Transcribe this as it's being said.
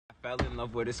Fell in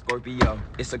love with a Scorpio.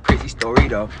 It's a crazy story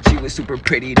though. She was super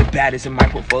pretty, the baddest in my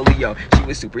portfolio. She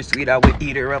was super sweet, I would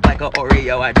eat her up like an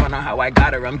Oreo. I don't know how I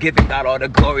got her, I'm giving God all the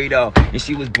glory though. And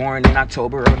she was born in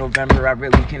October or November, I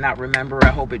really cannot remember. I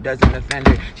hope it doesn't offend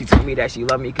her. She told me that she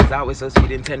loved me cause I was so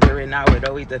sweet and tender, and I would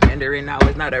always defend her, and I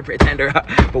was not a pretender.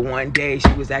 But one day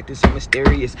she was acting so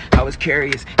mysterious. I was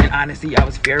curious, and honestly I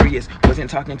was furious. Wasn't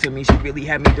talking to me, she really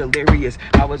had me delirious.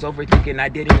 I was overthinking, I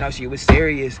didn't know she was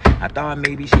serious. I thought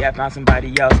maybe she had found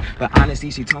somebody else, but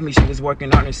honestly she told me she was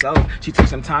working on herself. She took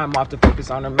some time off to focus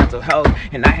on her mental health,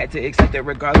 and I had to accept it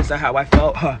regardless of how I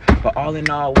felt. But all in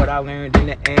all, what I learned in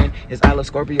the end is I love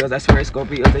Scorpios. I swear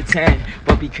Scorpios are 10,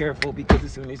 but be careful because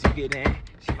as soon as you get in,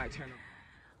 she might turn.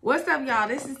 What's up, y'all?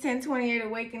 This is 1028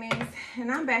 Awakenings,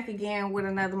 and I'm back again with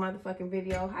another motherfucking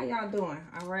video. How y'all doing?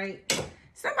 All right.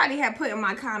 Somebody had put in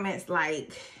my comments,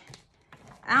 like,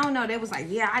 I don't know, they was like,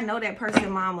 yeah, I know that person,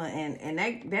 mama, and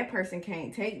that person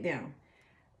can't take them.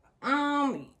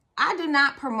 I do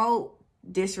not promote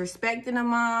disrespecting a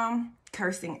mom,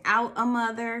 cursing out a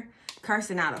mother,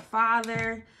 cursing out a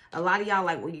father. A lot of y'all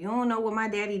like, well, you don't know what my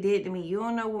daddy did to me. You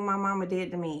don't know what my mama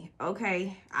did to me.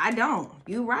 Okay, I don't.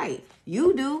 You right.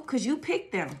 You do, because you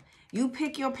pick them. You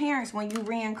pick your parents when you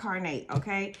reincarnate,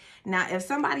 okay? Now, if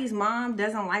somebody's mom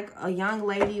doesn't like a young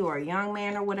lady or a young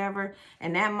man or whatever,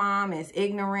 and that mom is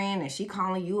ignorant and she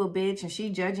calling you a bitch and she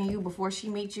judging you before she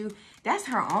meets you, that's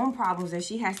her own problems that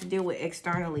she has to deal with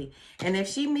externally. And if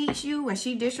she meets you and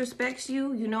she disrespects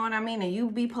you, you know what I mean, and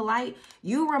you be polite,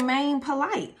 you remain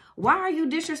polite. Why are you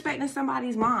disrespecting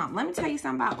somebody's mom? Let me tell you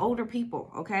something about older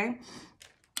people, okay?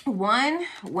 One,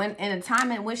 when in a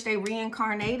time in which they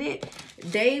reincarnated,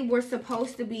 they were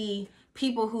supposed to be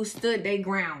people who stood their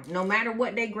ground. No matter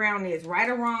what their ground is, right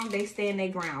or wrong, they stand their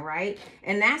ground, right?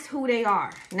 And that's who they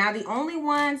are. Now, the only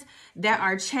ones that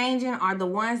are changing are the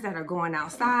ones that are going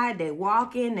outside, they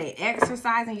walking, they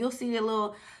exercising. You'll see the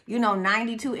little, you know,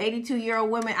 92,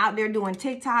 82-year-old women out there doing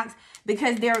TikToks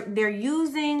because they're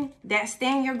using that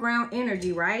stand your ground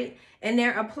energy, right? And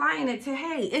they're applying it to,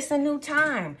 hey, it's a new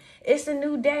time. It's a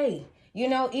new day. You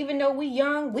know, even though we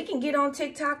young, we can get on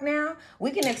TikTok now. We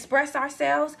can express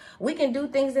ourselves. We can do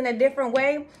things in a different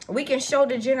way. We can show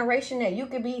the generation that you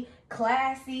can be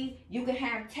classy. You can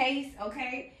have taste,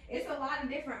 okay? It's a lot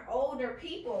of different older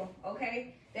people,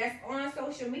 okay, that's on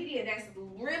social media that's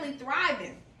really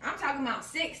thriving. I'm talking about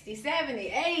 60, 70,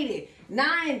 80,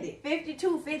 90,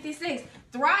 52, 56,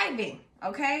 thriving,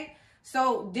 okay?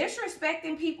 So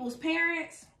disrespecting people's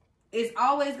parents is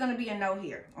always going to be a no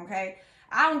here, okay?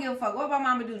 I don't give a fuck what my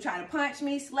mama do. Try to punch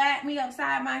me, slap me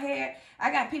upside my head.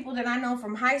 I got people that I know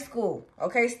from high school,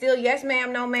 okay? Still, yes,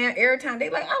 ma'am, no, ma'am. Every time they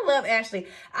like, I love Ashley.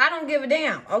 I don't give a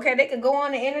damn, okay? They could go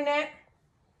on the internet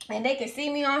and they can see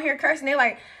me on here cursing. They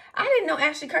like, I didn't know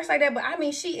Ashley cursed like that, but I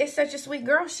mean, she is such a sweet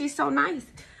girl. She's so nice,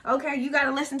 okay? You got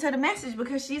to listen to the message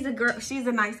because she's a girl. She's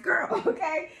a nice girl,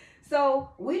 okay? So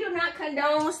we do not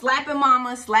condone slapping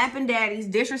mamas, slapping daddies,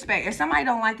 disrespect. If somebody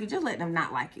don't like you, just let them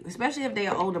not like you, especially if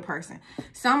they're an older person.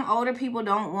 Some older people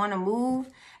don't want to move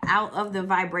out of the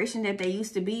vibration that they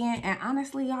used to be in. And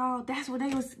honestly, y'all, that's what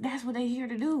they here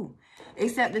to do.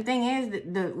 Except the thing is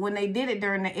that when they did it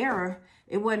during the era,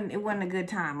 it wasn't a good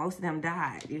time. Most of them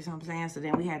died. You know what I'm saying? So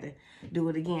then we had to do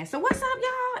it again. So what's up,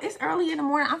 y'all? It's early in the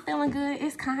morning. I'm feeling good.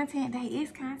 It's content day.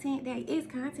 It's content day. It's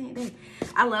content day.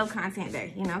 I love content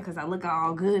day, you know, because I look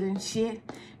all good and shit.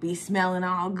 Be smelling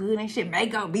all good and shit.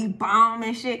 Makeup be bomb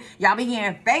and shit. Y'all be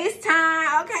getting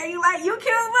FaceTime. Okay, you like, you cute,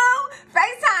 boo?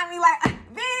 FaceTime. You like,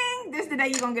 bing. This is the day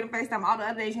you're going to get a FaceTime. All the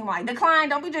other days you like, decline.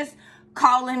 Don't be just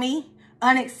calling me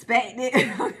unexpected.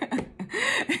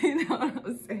 You know what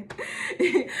I'm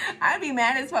saying? I'd be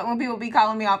mad as fuck when people be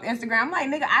calling me off Instagram. I'm like,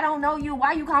 nigga, I don't know you.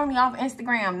 Why you calling me off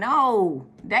Instagram? No,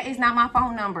 that is not my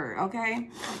phone number, okay?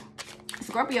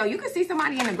 Scorpio, you can see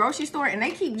somebody in the grocery store and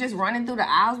they keep just running through the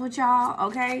aisles with y'all,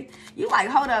 okay? You like,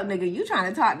 hold up, nigga, you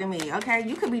trying to talk to me, okay?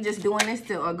 You could be just doing this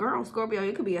to a girl, Scorpio.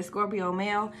 You could be a Scorpio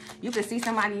male. You could see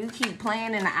somebody, you keep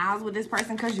playing in the aisles with this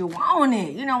person because you want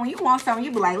it. You know, when you want something,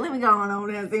 you be like, let me go on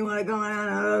over there and see what's going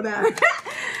on.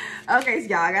 Okay, so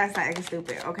y'all, I gotta start acting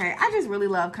stupid, okay? I just really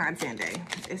love content day.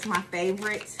 It's my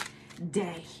favorite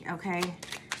day, okay?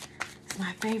 It's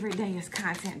my favorite day is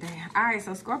content day. All right,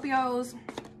 so Scorpios,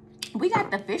 we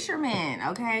got the fisherman,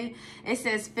 okay? It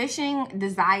says fishing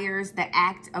desires the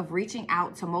act of reaching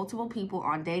out to multiple people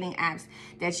on dating apps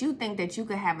that you think that you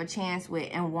could have a chance with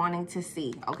and wanting to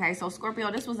see, okay? So Scorpio,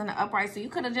 this was in the upright, so you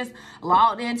could have just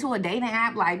logged into a dating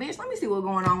app like, bitch, let me see what's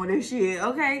going on with this shit,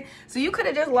 okay? So you could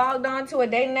have just logged on to a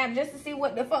dating app just to see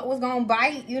what the fuck was gonna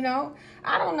bite, you know?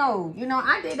 I don't know. You know,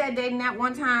 I did that dating app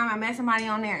one time. I met somebody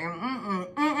on there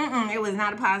and it was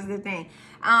not a positive thing.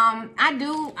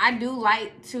 I do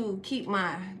like to keep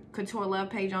my Couture Love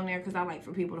page on there because I like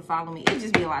for people to follow me. It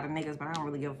just be a lot of niggas, but I don't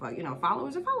really give a fuck. You know,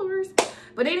 followers are followers.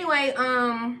 But anyway,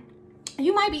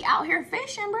 you might be out here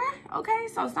fishing, bruh. Okay,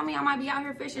 so some of y'all might be out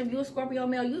here fishing. If you're a Scorpio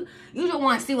male, you just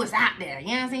want to see what's out there. You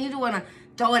know what I'm saying? You just want to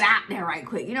throw it out there right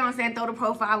quick. You know what I'm saying? Throw the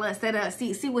profile up, set up,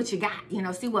 see what you got. You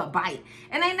know, see what bite.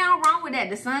 And ain't nothing wrong with that.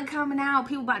 The sun coming out.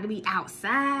 People about to be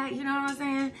outside. You know what I'm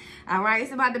saying? All right,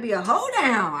 it's about to be a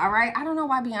hoedown. All right, I don't know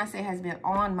why Beyonce has been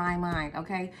on my mind.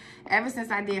 Okay, ever since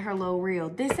I did her little reel.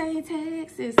 This ain't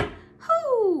Texas.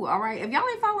 Whoo! All right, if y'all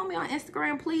ain't following me on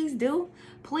Instagram, please do.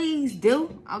 Please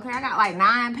do. Okay, I got like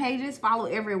 9 pages. Follow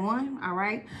everyone. All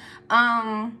right.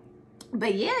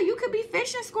 But yeah, you could be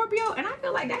fishing, Scorpio, and I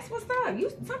feel like that's what's up.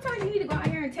 Sometimes you need to go out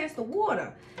here and test the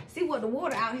water. See what the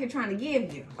water out here trying to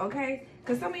give you, okay?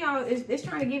 Because some of y'all is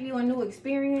trying to give you a new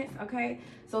experience, okay?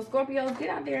 So Scorpios, get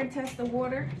out there and test the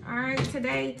water, all right?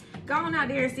 Today, go on out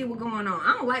there and see what's going on.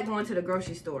 I don't like going to the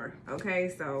grocery store,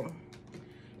 okay? So,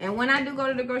 and when I do go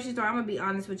to the grocery store, I'm gonna be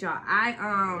honest with y'all.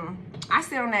 I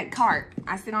sit on that cart.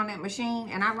 I sit on that machine,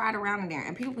 and I ride around in there,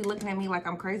 and people be looking at me like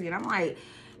I'm crazy, and I'm like,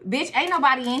 bitch, ain't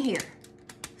nobody in here.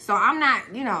 So I'm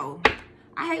not, you know,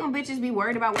 I hate when bitches be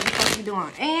worried about what the fuck you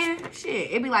doing. And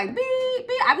shit, it be like, beep,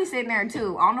 beep. I be sitting there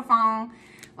too, on the phone.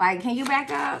 Like, can you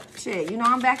back up? Shit, you know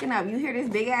I'm backing up. You hear this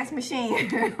big ass machine.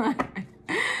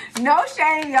 No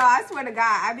shame, y'all. I swear to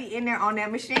God, I be in there on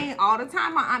that machine all the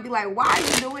time. My aunt be like, why are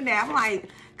you doing that? I'm like,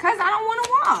 cause I don't want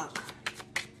to walk.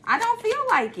 I don't feel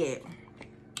like it.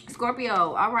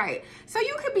 Scorpio, all right. So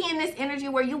you could be in this energy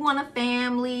where you want a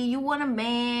family, you want a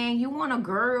man, you want a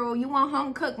girl, you want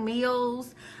home cooked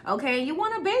meals, okay? You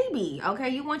want a baby, okay?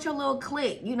 You want your little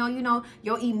clique, you know,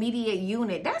 your immediate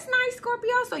unit. That's nice,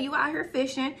 Scorpio. So you out here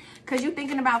fishing because you're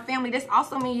thinking about family. This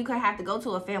also means you could have to go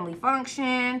to a family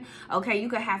function, okay? You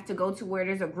could have to go to where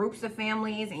there's a groups of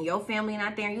families and your family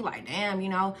not there. And you like, damn, you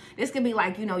know, this could be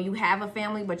like, you know, you have a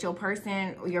family, but your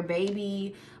person or your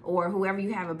baby or whoever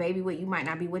you have a baby with, you might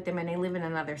not be with them and they live in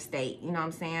another state. You know what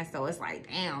I'm saying? So it's like,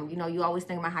 damn, you know, you always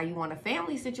think about how you want a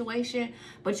family situation,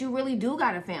 but you really do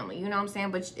got a family, you know what I'm saying?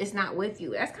 But it's not with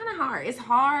you. That's kind of hard. It's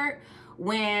hard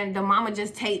when the mama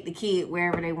just take the kid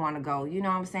wherever they want to go, you know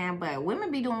what I'm saying? But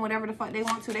women be doing whatever the fuck they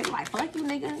want to. They be like, fuck you,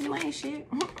 nigga, you ain't shit.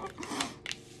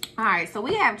 All right, so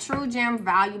we have true gem,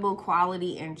 valuable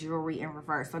quality, and jewelry in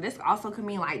reverse. So this also could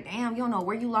mean like, damn, you don't know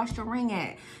where you lost your ring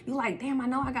at. You like, damn, I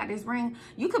know I got this ring.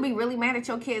 You could be really mad at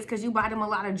your kids because you buy them a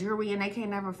lot of jewelry and they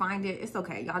can't never find it. It's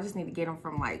okay. Y'all just need to get them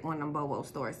from like one of them BOBO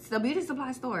stores. The beauty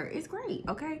supply store. It's great,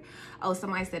 okay? Oh,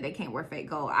 somebody said they can't wear fake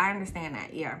gold. I understand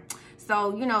that, yeah.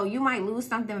 So, you know, you might lose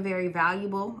something very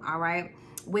valuable, all right?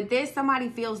 With this, somebody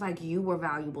feels like you were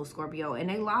valuable, Scorpio, and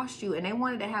they lost you, and they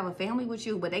wanted to have a family with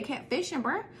you, but they kept fishing,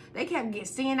 bruh. They kept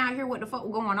seeing out here what the fuck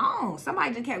was going on.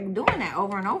 Somebody just kept doing that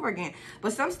over and over again.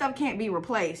 But some stuff can't be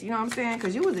replaced, you know what I'm saying?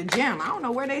 Because you was a gem. I don't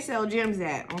know where they sell gems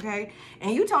at, okay?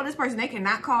 And you told this person they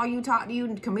cannot call you, talk to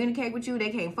you, communicate with you. They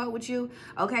can't fuck with you,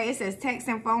 okay? It says text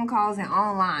and phone calls and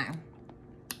online.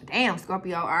 Damn,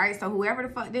 Scorpio, all right? So whoever the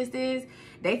fuck this is,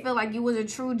 they feel like you was a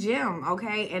true gem,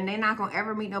 okay? And they're not going to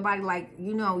ever meet nobody like,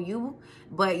 you know, you.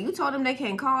 But you told them they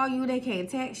can't call you. They can't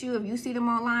text you. If you see them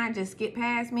online, just skip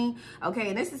past me, okay?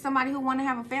 And this is somebody who want to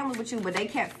have a family with you, but they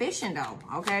kept fishing, though,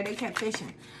 okay? They kept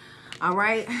fishing. All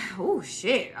right. Oh,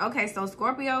 shit. Okay, so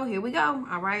Scorpio, here we go.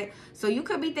 All right. So you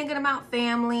could be thinking about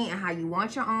family and how you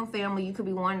want your own family. You could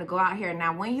be wanting to go out here.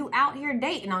 Now, when you out here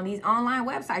dating on these online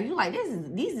websites, you like,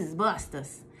 these is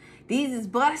busters. These is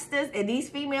busters, and these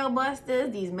female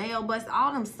busters, these male busters,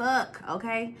 all them suck,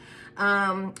 okay?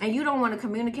 And you don't want to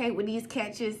communicate with these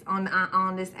catches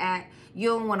on this app.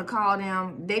 You don't want to call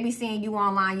them. They be seeing you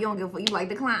online. You don't give a fuck. You like,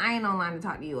 decline. I ain't online to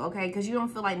talk to you, okay? Because you don't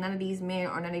feel like none of these men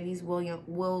or none of these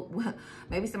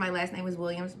maybe somebody's last name is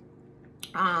Williams.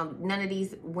 None of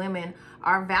these women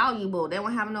are valuable. They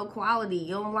don't have no quality.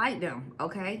 You don't like them,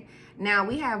 okay? Now,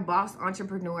 we have boss,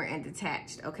 entrepreneur, and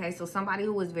detached, okay? So somebody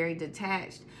who is very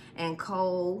detached and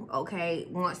cold, okay,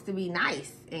 wants to be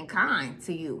nice and kind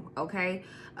to you, okay?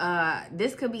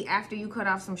 This could be after you cut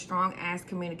off some strong-ass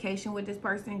communication with this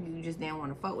person. You just didn't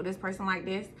want to fuck with this person like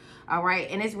this, all right?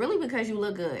 And it's really because you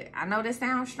look good. I know this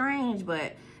sounds strange,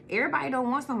 but everybody don't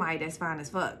want somebody that's fine as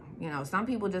fuck. You know, some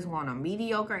people just want a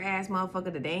mediocre ass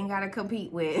motherfucker that they ain't gotta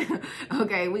compete with.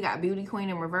 Okay, we got beauty queen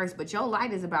in reverse, but your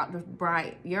light is about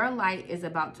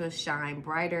to shine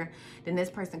brighter than this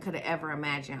person could have ever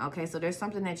imagined. Okay, so there's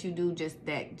something that you do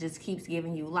that just keeps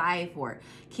giving you life, or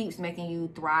keeps making you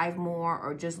thrive more,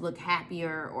 or just look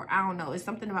happier, or I don't know. It's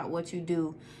something about what you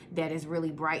do that is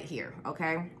really bright here.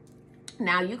 Okay.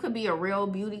 Now, you could be a real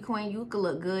beauty queen. You could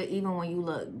look good even when you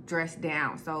look dressed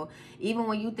down. So even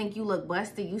when you think you look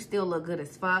busted, you still look good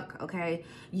as fuck, okay?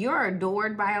 You're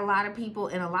adored by a lot of people,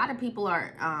 and a lot of people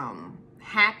are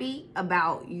happy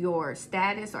about your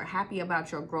status or happy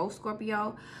about your growth,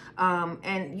 Scorpio.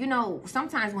 And you know,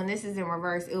 sometimes when this is in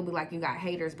reverse, it'll be like you got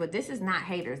haters, but this is not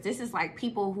haters. This is like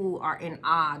people who are in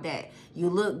awe that you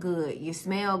look good, you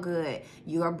smell good,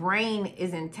 your brain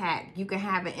is intact, you can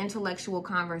have an intellectual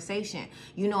conversation,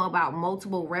 you know about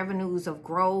multiple revenues of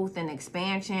growth and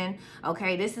expansion,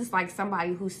 okay? This is like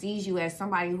somebody who sees you as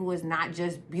somebody who is not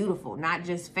just beautiful, not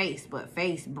just face, but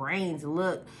face, brains,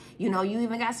 look, you know, you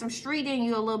even got some street in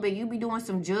you a little bit. You be doing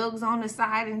some jugs on the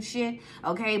side and shit,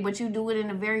 okay? But you do it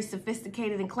in a very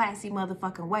sophisticated and classy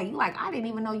motherfucking way. You like, I didn't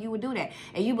even know you would do that.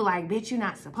 And you be like, bitch, you're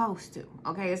not supposed to,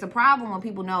 okay? It's a problem when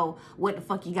people know what the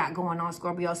fuck you got going on,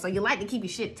 Scorpio. So you like to keep your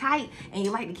shit tight and you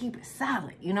like to keep it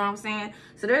solid. You know what I'm saying?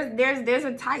 So there's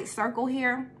a tight circle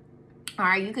here. All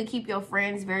right, you could keep your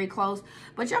friends very close,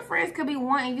 but your friends could be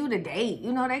wanting you to date.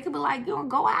 You know, they could be like, you know,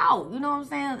 go out. You know what I'm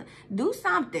saying? Do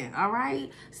something, all right?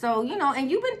 So, you know,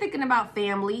 and you've been thinking about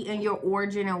family and your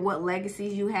origin and what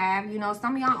legacies you have. You know,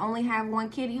 some of y'all only have one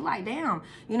kid. You like, damn,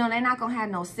 you know, they're not going to have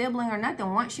no sibling or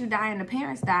nothing. Once you die and the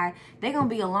parents die, they're going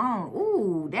to be alone.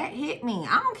 Ooh, that hit me.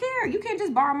 I don't care. You can't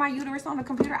just borrow my uterus on the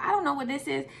computer. I don't know what this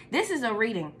is. This is a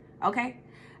reading, okay?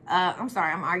 I'm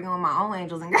sorry, I'm arguing with my own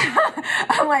angels and God.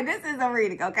 I'm like, this is a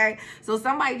reading, okay? So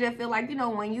somebody just feel like, you know,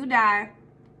 when you die,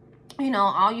 you know,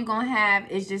 all you gonna have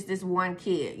is just this one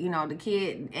kid. You know, the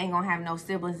kid ain't gonna have no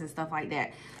siblings and stuff like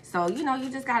that. So, you know, you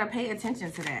just gotta pay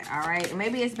attention to that, all right?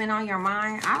 Maybe it's been on your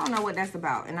mind. I don't know what that's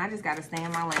about. And I just gotta stay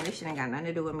in my lane. This shit ain't got nothing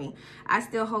to do with me. I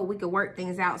still hope we could work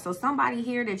things out. So somebody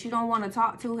here that you don't want to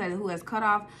talk to who has cut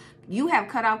off, you have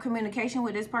cut off communication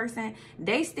with this person,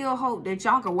 they still hope that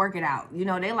y'all can work it out. You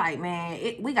know, they like, man,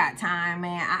 we got time,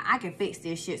 man. I can fix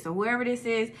this shit. So whoever this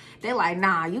is, they like,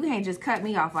 nah, you can't just cut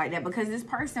me off like that, because this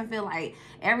person feel like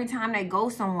every time they go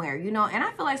somewhere, you know, and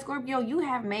I feel like, Scorpio, you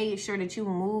have made sure that you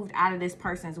moved out of this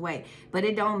person's way, but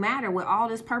it don't matter. With all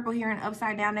this purple here and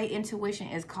upside down, their intuition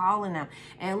is calling them.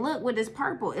 And look, with this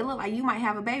purple, it look like you might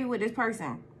have a baby with this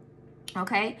person.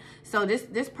 Okay, so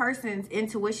this person's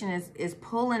intuition is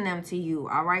pulling them to you,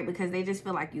 all right, because they just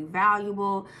feel like you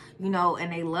valuable, you know,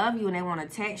 and they love you and they want to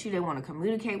text you, they want to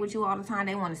communicate with you all the time,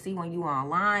 they want to see when you are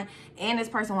online, and this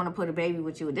person want to put a baby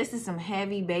with you. This is some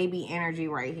heavy baby energy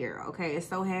right here, okay? It's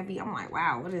so heavy. I'm like,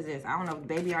 wow, what is this? I don't know if the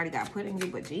baby already got put in you,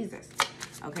 but Jesus.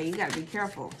 Okay, you got to be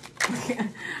careful.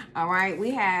 All right,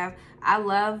 we have, I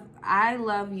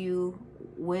love you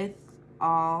with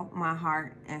all my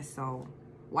heart and soul.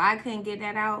 Why I couldn't get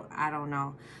that out, I don't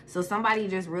know. So somebody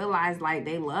just realized, like,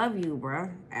 they love you,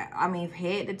 bruh. I mean,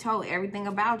 head to toe, everything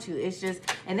about you. It's just,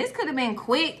 and this could have been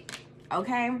quick,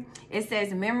 okay? It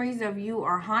says, memories of you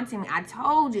are haunting me. I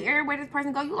told you, everywhere this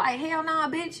person go, you like, hell nah,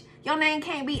 bitch. Your name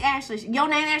can't be Ashley. Your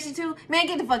name Ashley too? Man,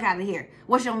 get the fuck out of here.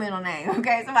 What's your middle name,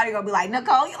 okay? Somebody gonna be like,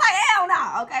 Nicole. You like, hell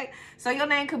nah, okay? So your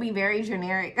name could be very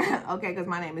generic, okay? Because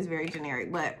my name is very generic,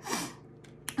 but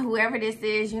whoever this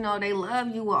is, you know, they love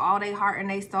you with all their heart and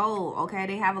their soul, okay?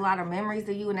 They have a lot of memories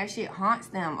of you, and that shit haunts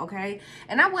them, okay?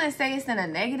 And I wouldn't say it's in a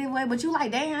negative way, but you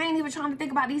like, dang, I ain't even trying to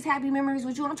think about these happy memories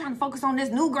with you. I'm trying to focus on this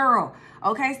new girl,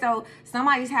 okay? So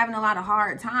somebody's having a lot of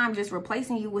hard time just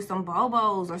replacing you with some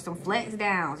bobos or some flex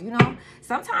downs, you know?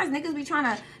 Sometimes niggas be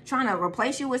trying to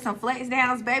replace you with some flex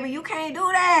downs, baby. You can't do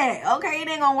that, okay? It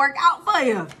ain't gonna work out for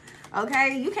you,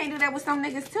 okay? You can't do that with some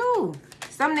niggas too.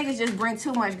 Some niggas just bring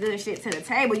too much good shit to the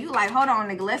table. You like, hold on,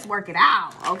 nigga, let's work it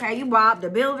out, okay? You Bob the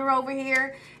Builder over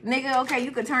here, nigga, okay?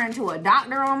 You could turn into a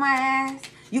doctor on my ass.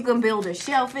 You can build a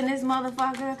shelf in this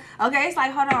motherfucker, okay? It's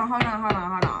like, hold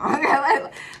on.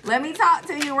 Okay, let me talk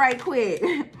to you right quick.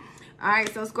 All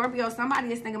right, so Scorpio,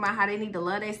 somebody is thinking about how they need to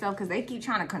love themselves because they keep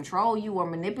trying to control you or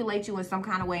manipulate you in some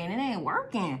kind of way, and it ain't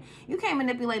working. You can't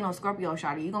manipulate no Scorpio,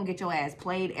 shawty. You're going to get your ass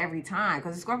played every time,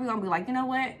 because the Scorpio going to be like, you know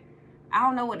what? I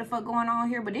don't know what the fuck going on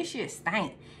here, but this shit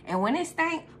stank. And when it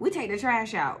stank, we take the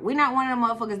trash out. We not one of them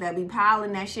motherfuckers that be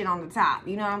piling that shit on the top.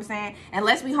 You know what I'm saying?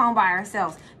 Unless we home by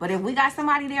ourselves. But if we got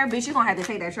somebody there, bitch, you're going to have to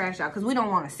take that trash out because we don't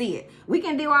want to see it. We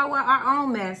can deal with our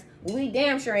own mess. We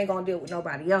damn sure ain't going to deal with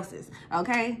nobody else's.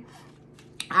 Okay?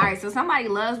 All right, so somebody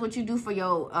loves what you do for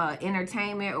your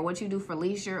entertainment, or what you do for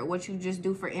leisure, or what you just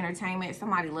do for entertainment.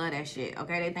 Somebody love that shit,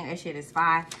 okay? They think that shit is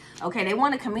fine. Okay, they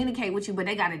want to communicate with you, but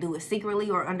they got to do it secretly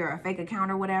or under a fake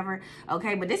account or whatever,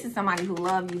 okay? But this is somebody who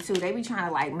love you too. They be trying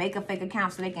to like make a fake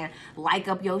account so they can like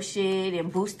up your shit and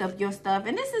boost up your stuff.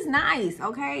 And this is nice,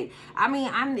 okay? I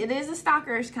mean, it is a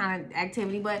stalkerish kind of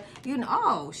activity, but you know,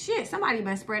 oh shit, somebody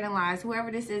been spreading lies. Whoever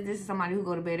this is somebody who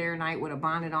go to bed every night with a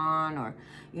bonnet on, or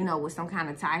you know, with some kind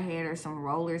of tie head or some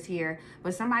rollers here.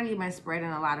 But somebody been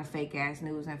spreading a lot of fake ass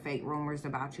news and fake rumors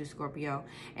about you, Scorpio.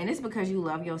 And it's because you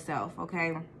love yourself,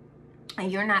 okay? And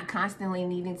you're not constantly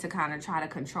needing to kind of try to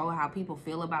control how people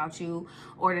feel about you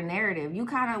or the narrative. You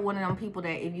kind of one of them people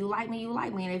that if you like me, you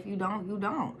like me. And if you don't, you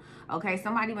don't. Okay,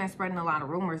 somebody been spreading a lot of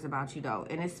rumors about you, though.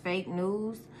 And it's fake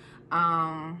news.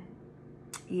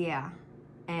 Yeah.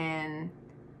 And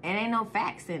it ain't no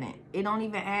facts in it. It don't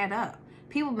even add up.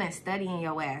 People been studying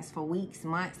your ass for weeks,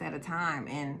 months at a time,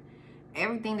 and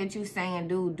everything that you say and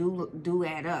do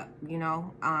add up, you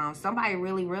know? Somebody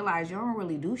really realized you don't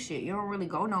really do shit. You don't really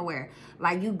go nowhere.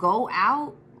 Like, you go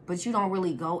out, but you don't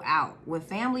really go out. With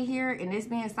family here and this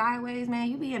being sideways,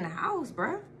 man, you be in the house,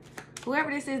 bruh.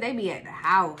 Whoever this is, they be at the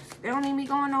house. They don't even be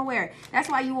going nowhere. That's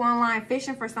why you online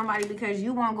fishing for somebody, because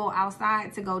you won't go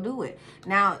outside to go do it.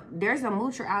 Now, there's a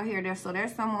moocher out here. So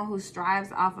there's someone who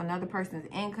strives off another person's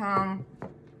income.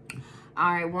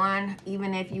 All right, one,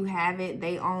 even if you have it,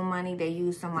 they own money, they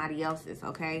use somebody else's,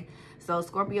 okay? So,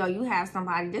 Scorpio, you have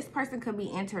somebody. This person could be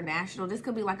international. This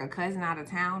could be like a cousin out of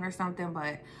town or something,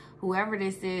 but whoever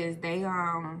this is, they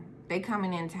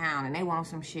coming in town and they want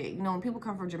some shit. You know, when people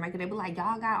come from Jamaica, they be like,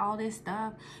 y'all got all this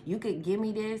stuff. You could give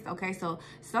me this. Okay, so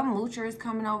some moocher is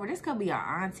coming over. This could be your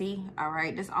auntie, all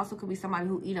right? This also could be somebody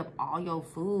who eat up all your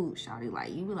food, shawty.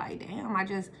 Like, you be like, damn, I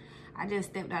just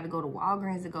stepped out to go to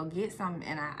Walgreens to go get something,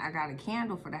 and I got a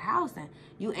candle for the house, and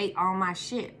you ate all my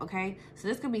shit, okay? So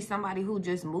this could be somebody who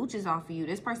just mooches off of you.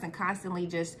 This person constantly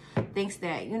just thinks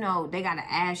that, you know, they got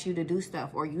to ask you to do stuff,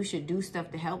 or you should do stuff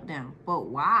to help them. But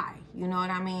why? You know what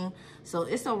I mean? So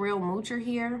it's a real moocher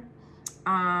here.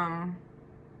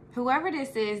 Whoever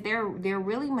this is, they're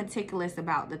really meticulous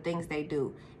about the things they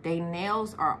do. Their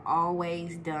nails are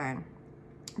always done.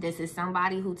 This is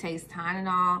somebody who takes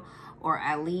Tylenol or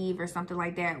Aleve or something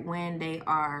like that when they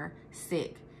are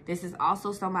sick. This is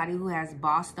also somebody who has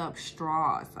bossed up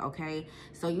straws, okay?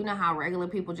 So you know how regular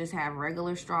people just have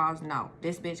regular straws? No,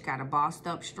 this bitch got a bossed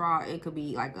up straw. It could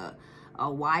be like a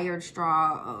wired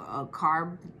straw,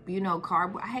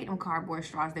 I hate them cardboard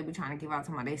straws they be trying to give out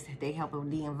to my, they help with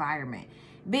the environment.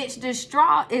 Bitch, the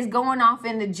straw is going off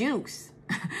in the juice.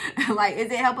 Like, is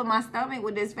it helping my stomach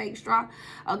with this fake straw?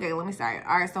 Okay, let me start.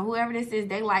 All right, so whoever this is,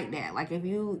 they like that. Like, if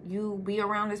you be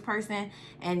around this person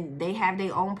and they have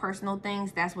their own personal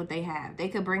things, that's what they have. They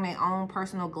could bring their own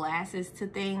personal glasses to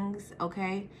things,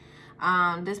 okay?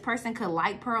 This person could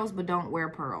like pearls but don't wear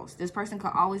pearls. This person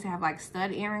could always have like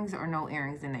stud earrings or no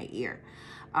earrings in their ear.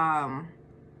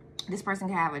 This person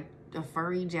could have a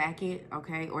furry jacket,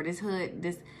 okay? Or this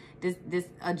hood,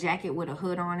 a jacket with a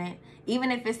hood on it.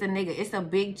 Even if it's a nigga, it's a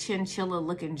big chinchilla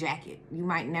looking jacket. You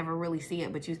might never really see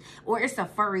it, but or it's a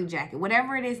furry jacket.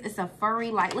 Whatever it is, it's a furry,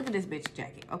 like, look at this bitch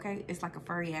jacket, okay? It's like a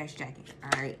furry ass jacket,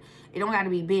 all right? It don't gotta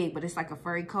be big, but it's like a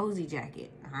furry cozy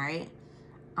jacket, all right?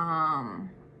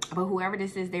 But whoever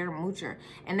this is, they're a moocher.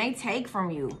 And they take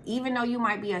from you. Even though you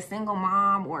might be a single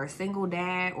mom or a single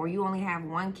dad, or you only have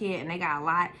one kid and they got a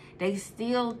lot, they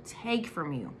still take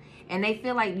from you. And they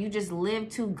feel like you just live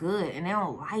too good and they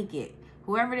don't like it.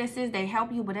 Whoever this is, they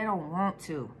help you, but they don't want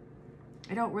to.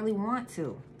 They don't really want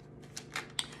to.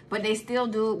 But they still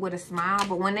do it with a smile.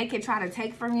 But when they can try to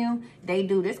take from you, they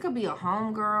do. This could be a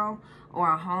homegirl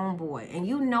or a homeboy. And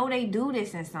you know they do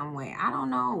this in some way. I don't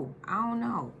know.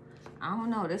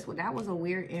 That was a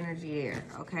weird energy there,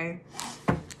 okay?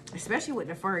 Especially with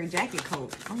the furry jacket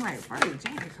coat. I'm like, furry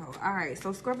jacket coat. All right,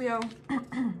 so Scorpio.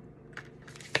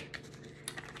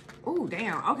 Oh,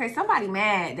 damn. Okay, somebody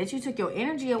mad that you took your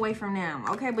energy away from them.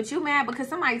 Okay, but you mad because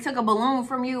somebody took a balloon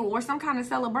from you or some kind of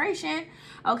celebration.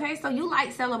 Okay, so you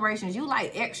like celebrations. You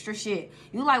like extra shit.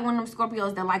 You like one of them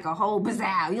Scorpios that like a whole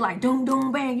bazaar. You like doom,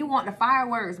 doom, bang. You want the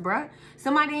fireworks, bruh.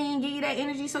 Somebody didn't give you that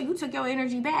energy, so you took your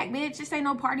energy back, bitch. This ain't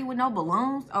no party with no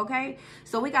balloons, okay?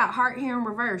 So we got heart here in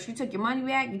reverse. You took your money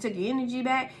back. You took your energy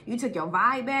back. You took your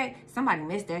vibe back. Somebody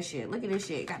missed that shit. Look at this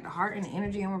shit. Got the heart and the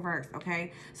energy in reverse,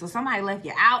 okay? So somebody left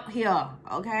you out here,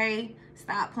 okay?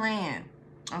 Stop playing,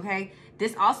 okay?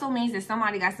 This also means that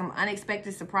somebody got some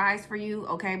unexpected surprise for you,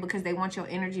 okay? Because they want your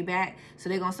energy back. So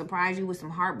they're going to surprise you with some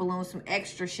heart balloons, some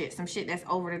extra shit, some shit that's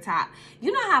over the top.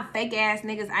 You know how fake ass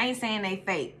niggas, I ain't saying they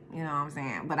fake, You know what I'm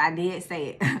saying? But I did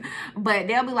say it. But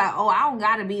they'll be like, oh, I don't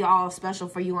gotta be all special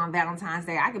for you on Valentine's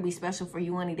Day. I could be special for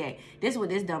you any day. This is what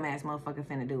this dumbass motherfucker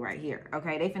finna do right here.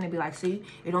 Okay? They finna be like, see,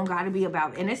 it don't gotta be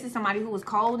about, and this is somebody who was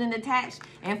cold and detached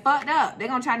and fucked up. They're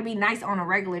gonna try to be nice on a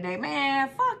regular day. Man,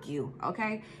 fuck you.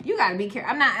 Okay? You gotta be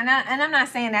careful. I'm not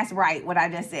saying that's right, what I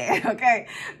just said. Okay?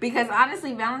 Because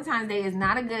honestly, Valentine's Day is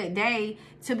not a good day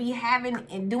to be having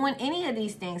and doing any of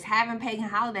these things, having pagan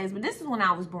holidays. But this is when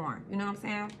I was born. You know what I'm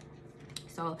saying?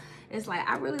 So it's like,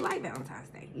 I really like Valentine's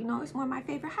Day. You know, it's one of my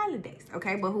favorite holidays.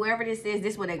 Okay, but whoever this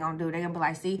is what they're gonna do. They're gonna be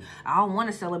like, see, I don't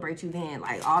want to celebrate you then.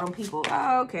 Like all them people.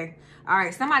 Oh, okay. All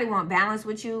right, somebody want balance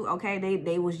with you. Okay,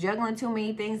 they was juggling too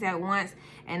many things at once,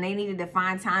 and they needed to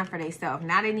find time for themselves.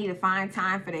 Now they need to find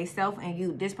time for themselves,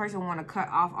 and this person want to cut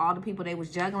off all the people they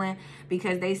was juggling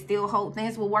because they still hope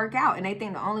things will work out, and they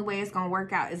think the only way it's gonna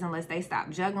work out is unless they stop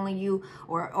juggling you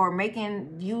or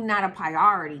making you not a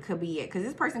priority. Could be it, because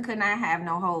this person could not have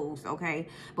no hoes. Okay,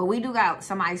 but we do got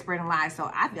somebody spreading lies, so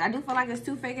I do feel like there's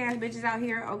two fake ass bitches out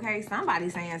here. Okay, somebody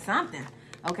saying something.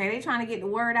 Okay, they trying to get the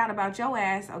word out about your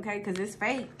ass, okay, because it's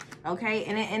fake, okay?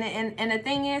 And the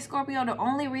thing is, Scorpio, the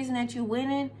only reason that you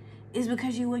winning is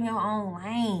because you in your own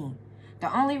lane.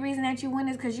 The only reason that you win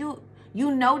is because you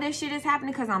know this shit is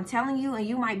happening, because I'm telling you, and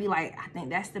you might be like, I think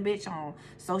that's the bitch on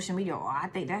social media, or I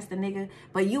think that's the nigga,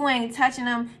 but you ain't touching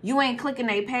them, you ain't clicking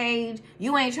their page,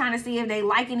 you ain't trying to see if they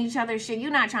liking each other's shit, you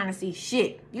not trying to see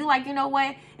shit. You like, you know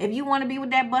what, if you want to be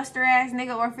with that buster ass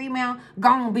nigga or female,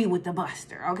 gon' be with the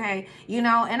buster, okay? You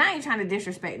know, and I ain't trying to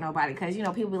disrespect nobody, because, you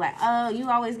know, people be like, oh, you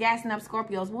always gassing up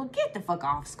Scorpios. Well, get the fuck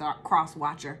off, cross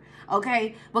watcher,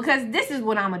 okay? Because this is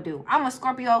what I'm gonna do. I'm a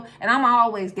Scorpio, and I'm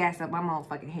always gas up my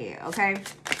motherfucking head, okay?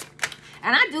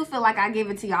 And I do feel like I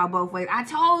give it to y'all both ways. I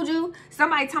told you,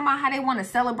 somebody talking about how they want to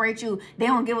celebrate you. They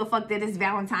don't give a fuck that it's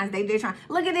Valentine's Day. They're trying,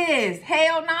 look at this.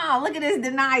 Hell no. Look at this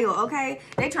denial, okay?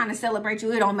 They trying to celebrate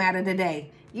you. It don't matter today.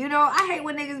 You know, I hate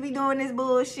when niggas be doing this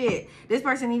bullshit. This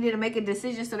person needed to make a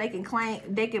decision so they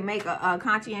can make a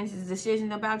conscientious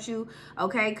decision about you,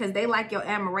 okay? Because they like your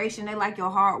admiration, they like your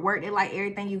hard work, they like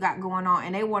everything you got going on,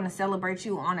 and they want to celebrate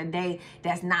you on a day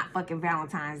that's not fucking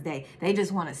Valentine's Day. They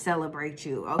just want to celebrate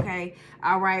you, okay?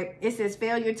 All right. It says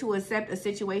failure to accept a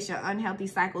situation, unhealthy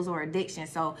cycles, or addiction.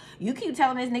 So you keep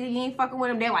telling this nigga you ain't fucking with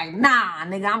him. They're like, nah,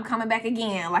 nigga, I'm coming back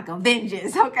again, like a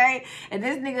vengeance, okay? And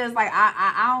this nigga is like,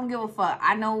 I don't give a fuck.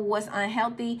 I know what's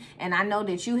unhealthy, and I know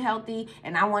that you healthy,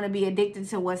 and I want to be addicted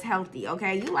to what's healthy,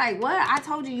 okay? You like, what? I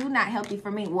told you not healthy for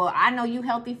me. Well, I know you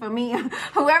healthy for me.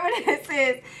 Whoever this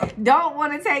is don't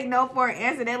want to take no for an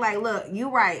answer. They're like, look, you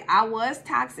right, I was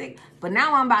toxic, but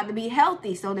now I'm about to be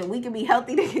healthy so that we can be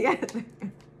healthy together.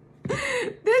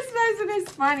 This person is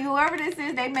funny. Whoever this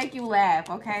is, they make you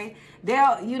laugh, okay?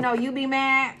 They'll, you know, you be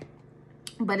mad,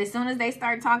 but as soon as they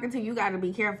start talking to you, you got to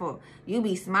be careful. You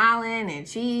be smiling and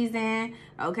cheesing,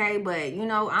 okay? But, you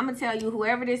know, I'm going to tell you,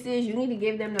 whoever this is, you need to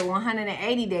give them the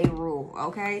 180-day rule,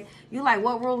 okay? You like,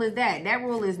 what rule is that? That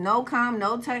rule is no come,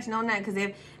 no touch, no nothing.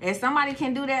 Because if somebody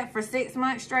can do that for 6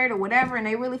 months straight or whatever, and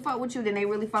they really fuck with you, then they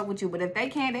really fuck with you. But if they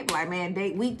can't, they be like, man,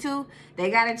 week 2,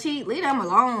 they got to cheat. Leave them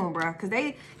alone, bro. Because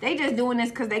they just doing this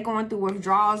because they going through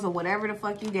withdrawals or whatever the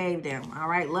fuck you gave them, all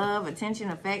right? Love, attention,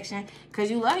 affection.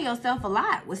 Because you love yourself a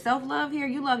lot. With self-love here,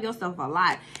 you love yourself a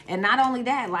lot. And not only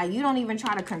that, like, you don't even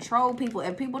try to control people.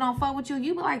 If people don't fuck with you,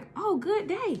 you be like, oh, good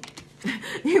day.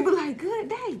 You be like, good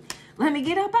day. Let me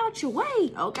get up out your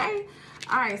way, okay?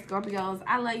 All right, Scorpios,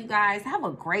 I love you guys. Have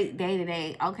a great day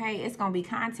today, okay? It's going to be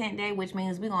content day, which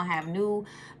means we're going to have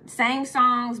same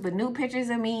songs, but new pictures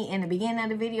of me in the beginning of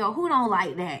the video. Who don't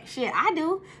like that? Shit, I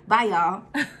do. Bye, y'all.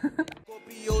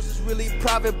 Scorpios is really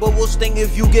private, but will sting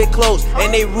if you get close.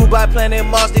 And they rule by planet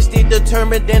Mars, they stay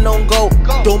determined, then don't go.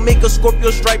 Don't make a Scorpio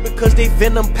strike because they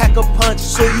venom pack a punch.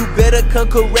 So you better come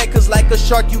correct, cause like a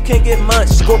shark you can get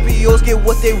munched. Scorpios get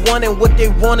what they want, and what they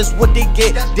want is what they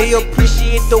get. They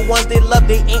appreciate the ones they love,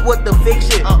 they ain't what the fake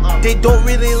shit. They don't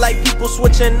really like people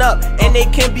switching up, and they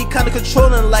can be kinda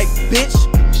controlling, like, bitch,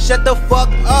 shut the fuck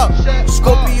up.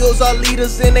 Scorpios are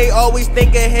leaders and they always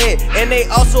think ahead, and they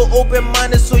also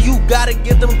open-minded, so you gotta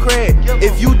give them credit.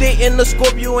 If you dating a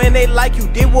Scorpio and they like you,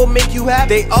 they will make you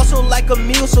happy. They also like a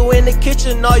meal, so in the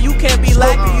kitchen, no, you can't be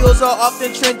like. Scorpios are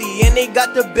often trendy and they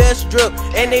got the best drip,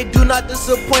 and they do not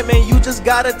disappoint, man. You just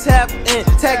gotta tap in.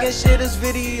 Tagging shit is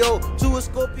video to a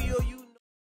Scorpio.